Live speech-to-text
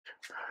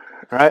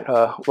All right,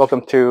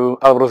 welcome to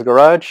Alvaro's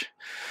garage.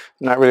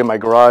 Not really my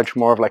garage,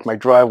 more of like my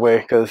driveway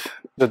because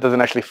this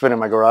doesn't actually fit in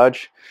my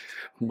garage.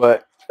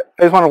 But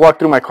I just want to walk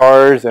through my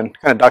cars and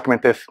kind of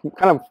document this,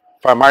 kind of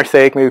for my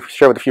sake, maybe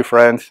share with a few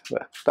friends.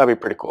 But that'd be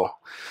pretty cool.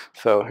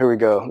 So here we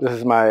go. This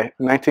is my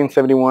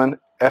 1971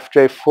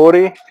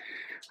 FJ40.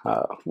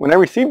 When I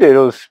received it, it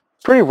was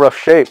pretty rough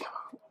shape.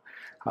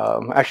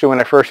 Actually, when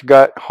I first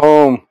got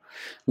home,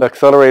 the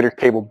accelerator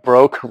cable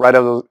broke right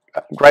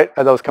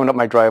as I was coming up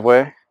my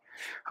driveway.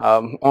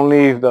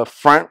 Only the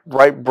front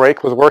right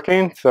brake was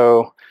working,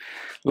 so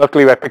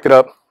luckily I picked it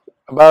up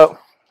about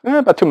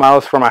 2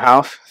 miles from my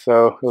house.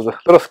 So it was a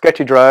little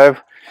sketchy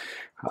drive.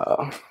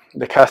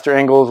 The caster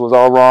angles was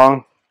all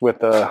wrong with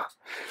the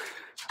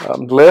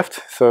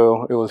lift,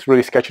 so it was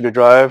really sketchy to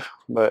drive.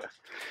 But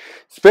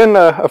it's been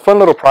a fun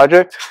little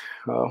project.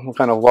 We'll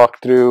kind of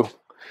walk through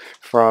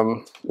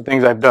from the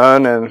things I've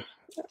done,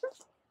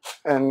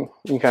 and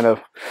you kind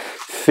of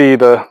see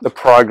the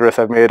progress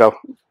I've made. I'll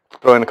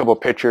throw in a couple of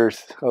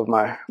pictures of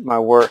my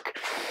work.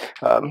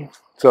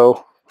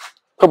 So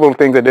a couple of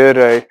things I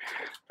did.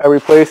 I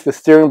replaced the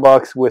steering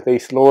box with a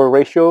slower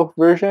ratio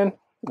version.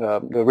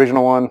 The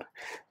original one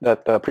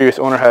that the previous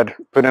owner had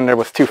put in there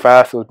was too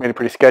fast. It was made it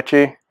pretty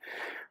sketchy.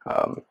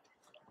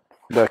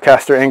 The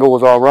caster angle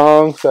was all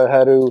wrong, so I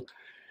had to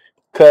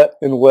cut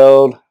and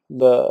weld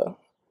the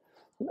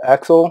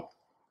axle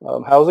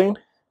housing.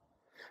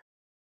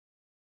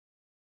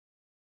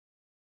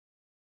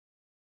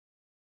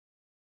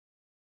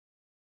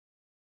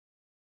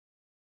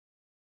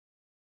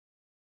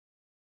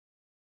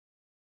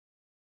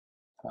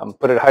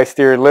 Put a high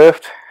steer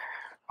lift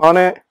on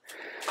it.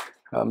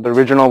 The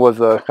original was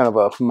a kind of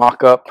a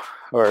mock-up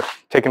or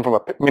taken from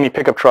a mini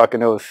pickup truck,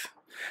 and it was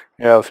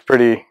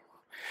pretty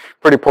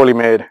poorly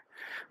made.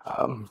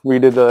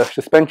 Redid the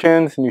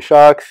suspensions, new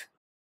shocks,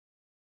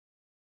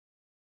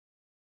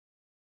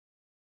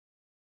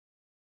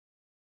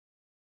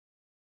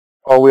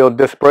 all-wheel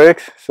disc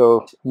brakes,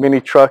 so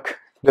mini truck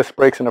disc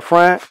brakes in the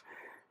front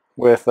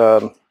with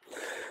some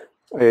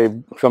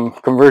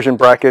conversion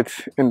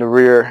brackets in the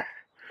rear.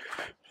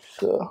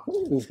 So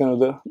this is kind of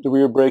the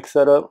rear brake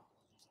setup.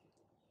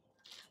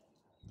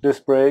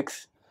 Disc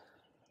brakes.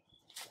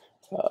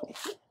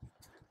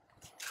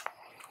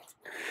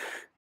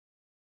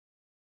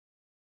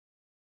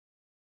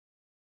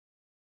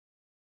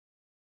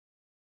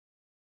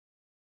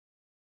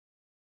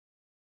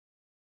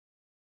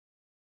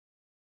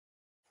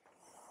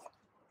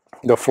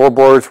 The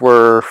floorboards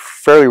were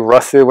fairly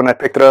rusted when I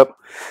picked it up,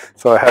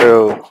 so I had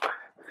to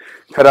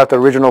cut out the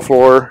original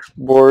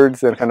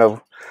floorboards and kind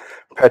of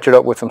patch it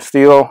up with some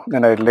steel.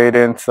 And I laid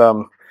in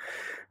some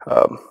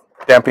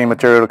dampening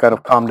material to kind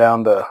of calm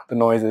down the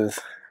noises.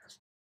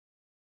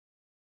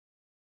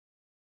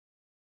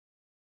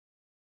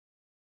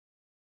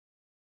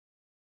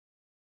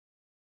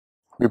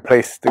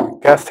 Replaced the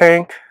gas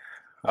tank.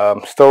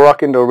 Still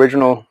rocking the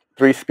original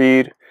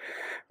 3-speed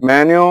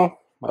manual.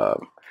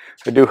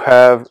 I do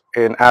have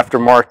an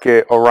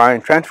aftermarket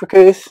Orion transfer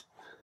case.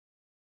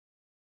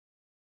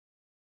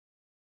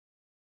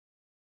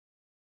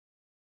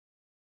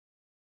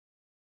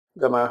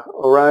 Got my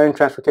Orion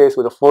transfer case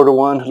with a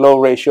 4-to-1 low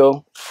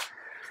ratio.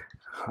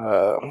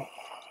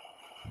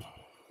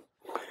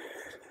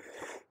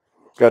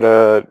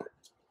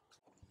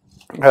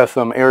 Has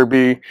some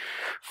ARB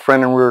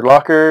front and rear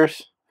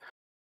lockers.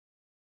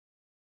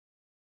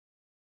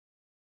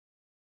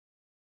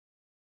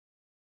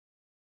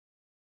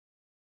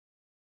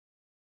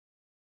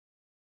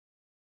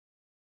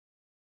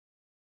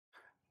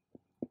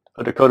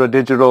 A Dakota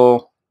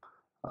Digital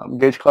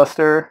gauge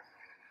cluster.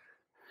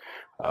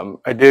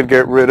 I did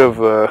get rid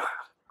of a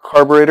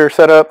carburetor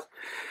setup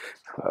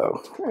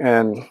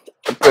and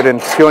put in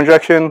fuel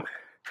injection.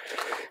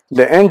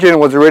 The engine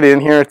was already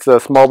in here. It's a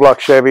small block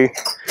Chevy,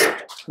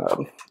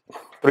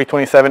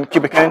 327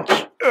 cubic inch.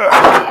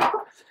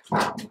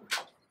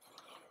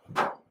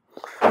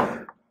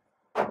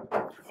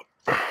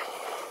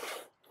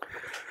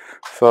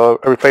 So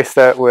I replaced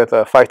that with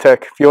a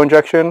Phytech fuel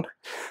injection.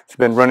 It's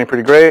been running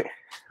pretty great.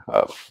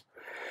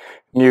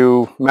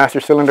 New master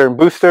cylinder and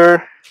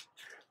booster.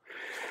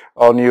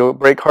 All new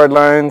brake hard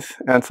lines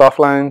and soft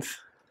lines.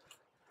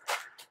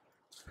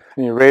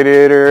 New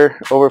radiator,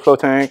 overflow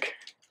tank.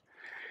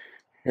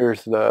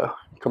 Here's the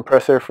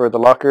compressor for the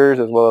lockers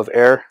as well as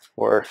air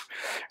for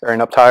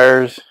airing up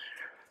tires.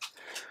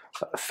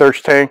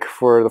 Surge tank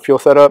for the fuel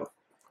setup.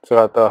 So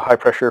I got the high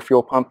pressure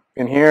fuel pump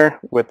in here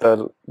with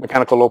the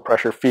mechanical low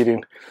pressure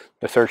feeding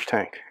the surge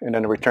tank and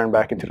then return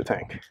back into the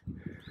tank.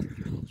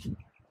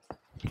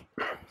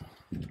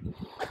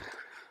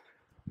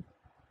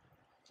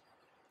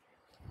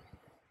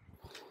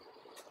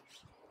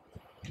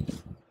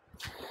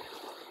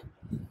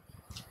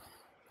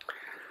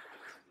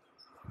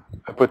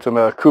 I put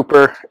some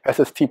Cooper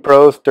SST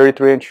Pros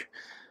 33-inch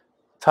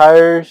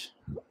tires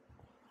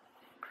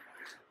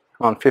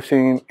on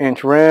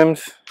 15-inch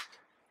rims.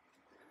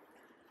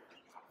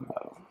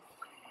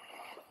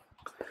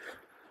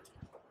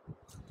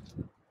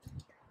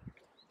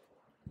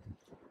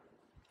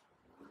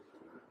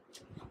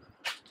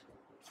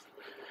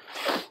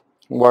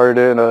 wired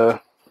in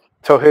a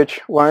tow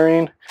hitch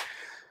wiring.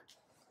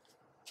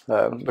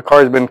 The car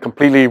has been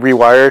completely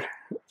rewired.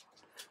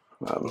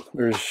 I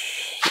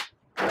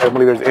don't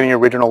believe there's any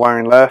original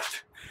wiring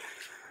left.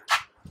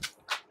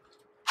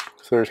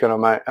 So there's kind of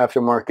my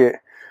aftermarket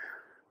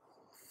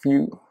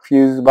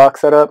fuse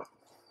box setup.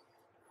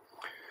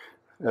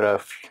 Got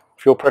a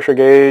fuel pressure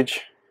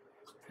gauge.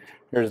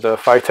 Here's the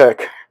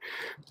Phytech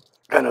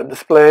kind of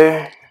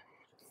display.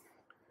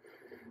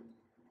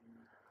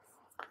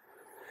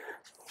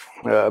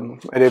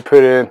 I did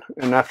put in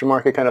an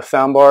aftermarket kind of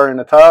soundbar in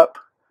the top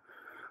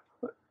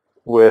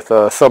with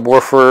a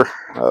subwoofer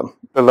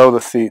below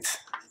the seats.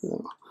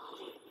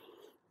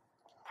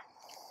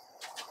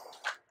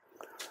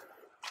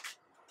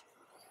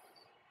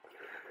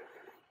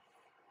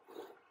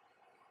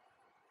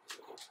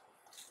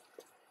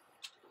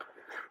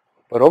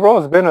 But overall,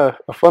 it's been a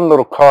fun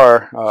little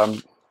car.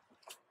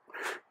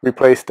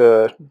 Replaced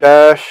the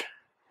dash.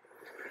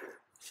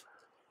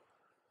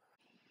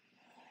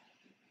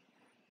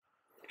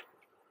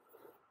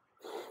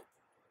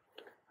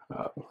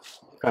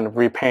 Kind of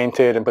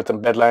repainted and put some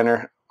bed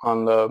liner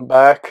on the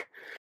back.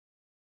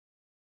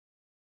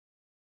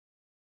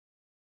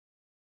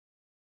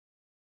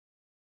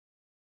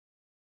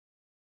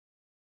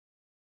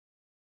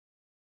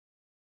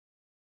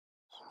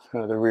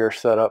 The rear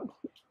setup.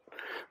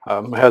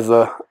 It has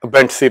a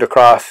bench seat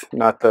across,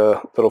 not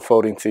the little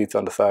folding seats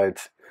on the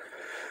sides.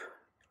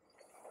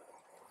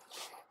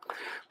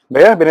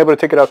 But yeah, I've been able to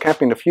take it out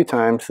camping a few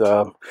times.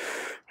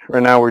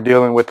 Right now we're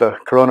dealing with the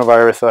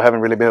coronavirus, so I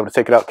haven't really been able to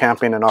take it out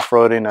camping and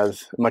off-roading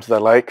as much as I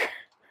like.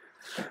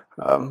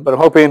 But I'm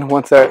hoping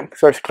once that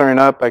starts clearing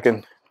up, I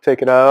can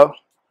take it out,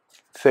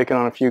 take it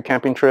on a few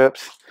camping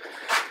trips.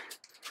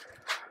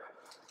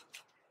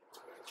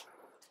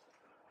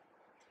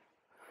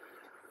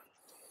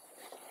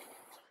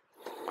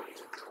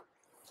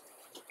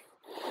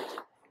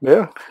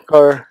 Yeah,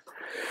 car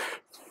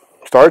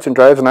starts and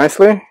drives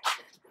nicely.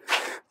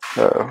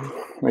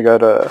 We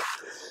got a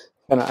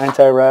kind of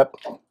anti-wrap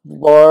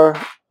bar,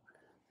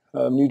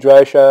 new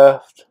dry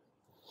shaft.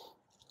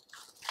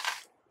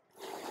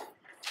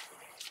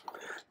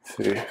 Let's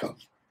see.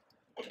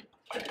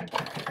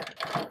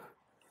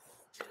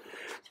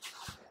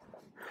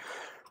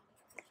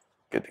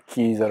 Get the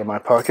keys out of my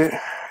pocket.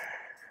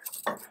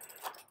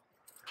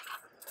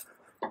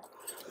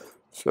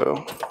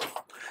 So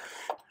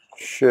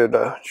should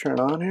turn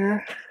on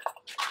here.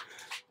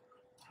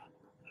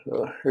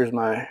 So here's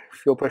my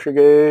fuel pressure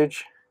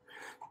gauge.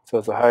 So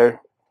it's a high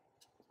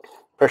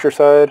pressure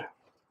side.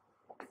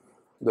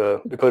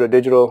 The Dakota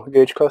Digital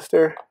gauge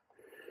cluster.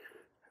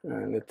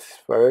 And it's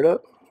fired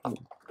up. I'll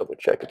double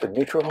check it's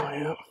neutral.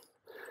 Yeah.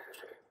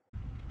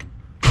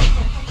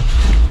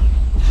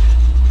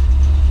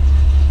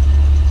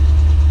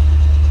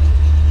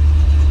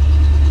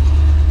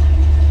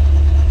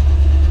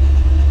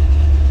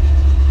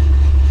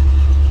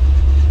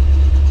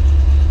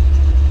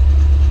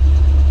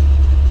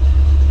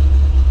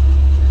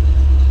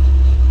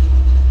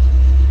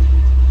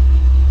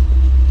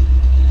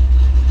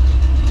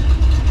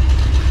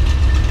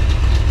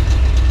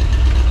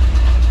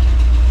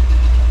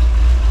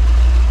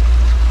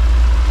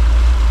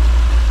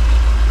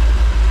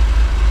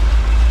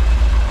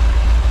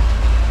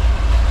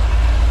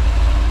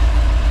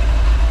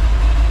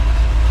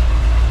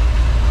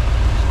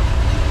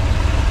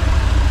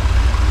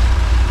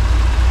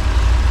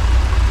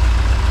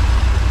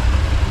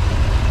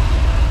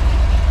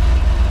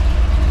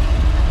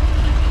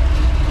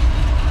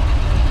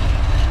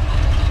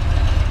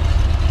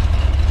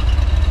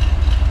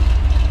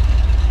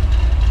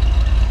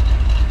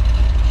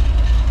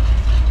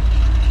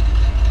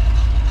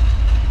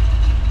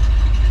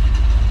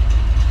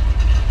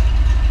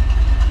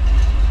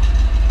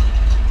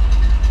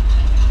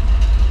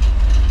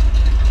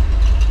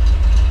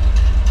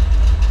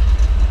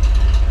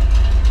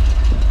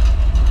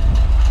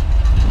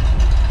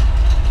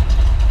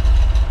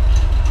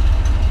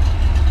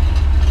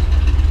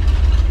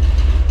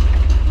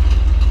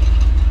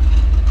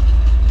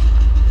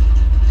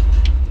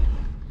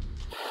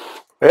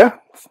 Yeah,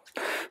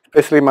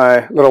 basically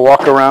my little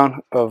walk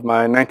around of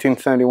my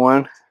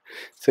 1971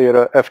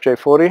 Toyota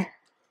FJ40.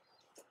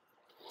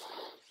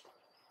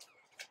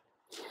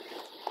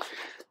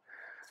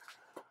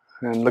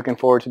 And looking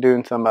forward to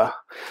doing some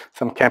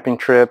camping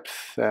trips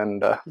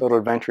and little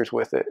adventures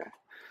with it.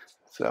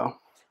 So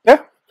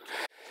yeah,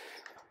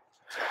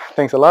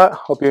 thanks a lot.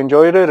 Hope you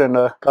enjoyed it, and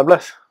God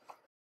bless.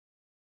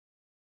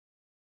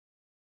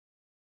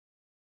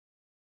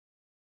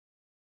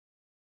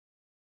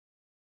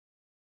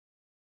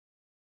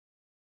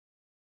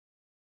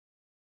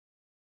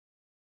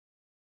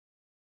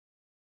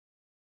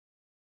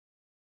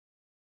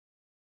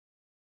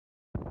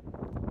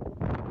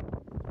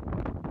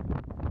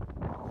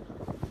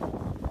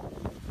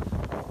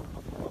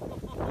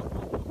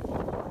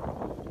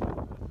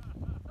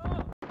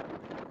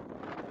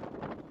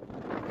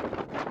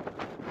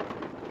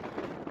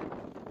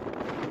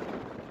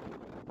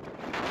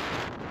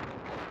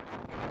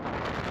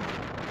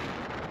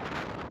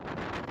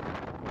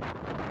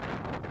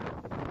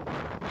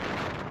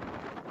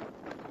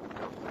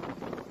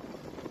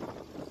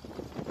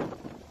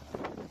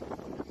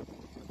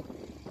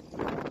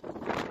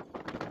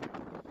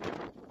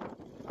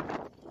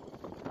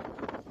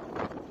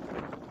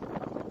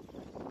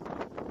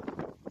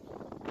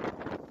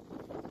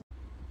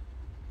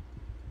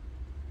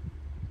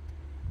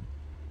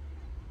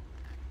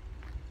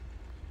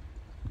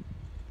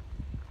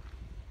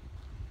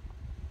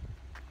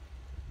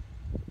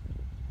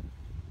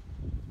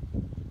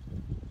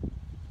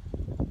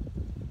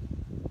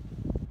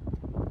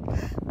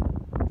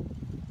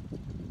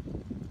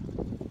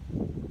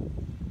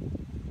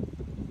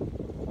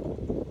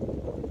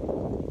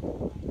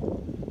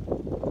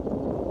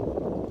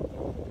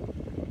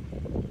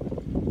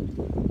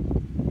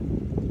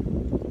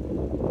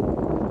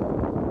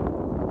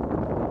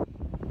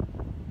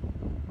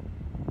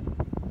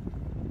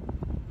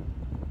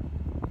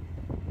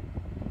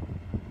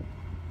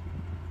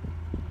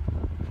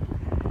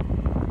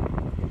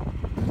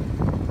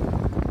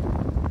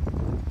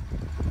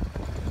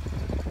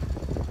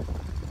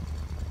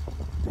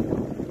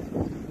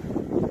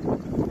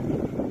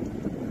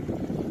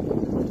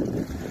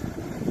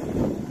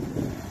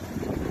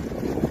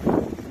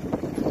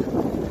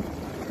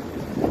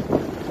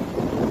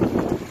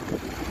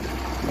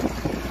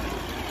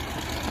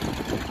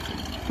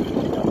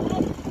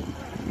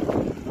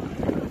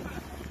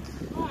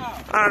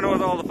 I don't know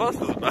what all the fuss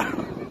was about.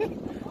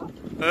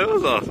 It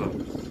was awesome.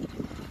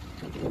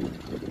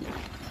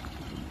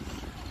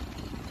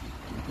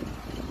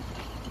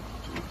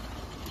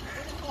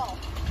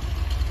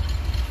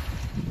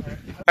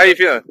 How you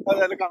feeling?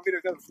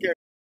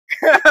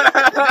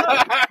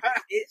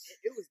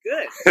 It was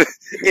good.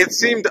 It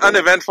seemed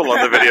uneventful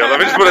on the video. Let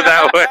me just put it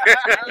that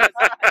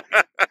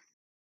way.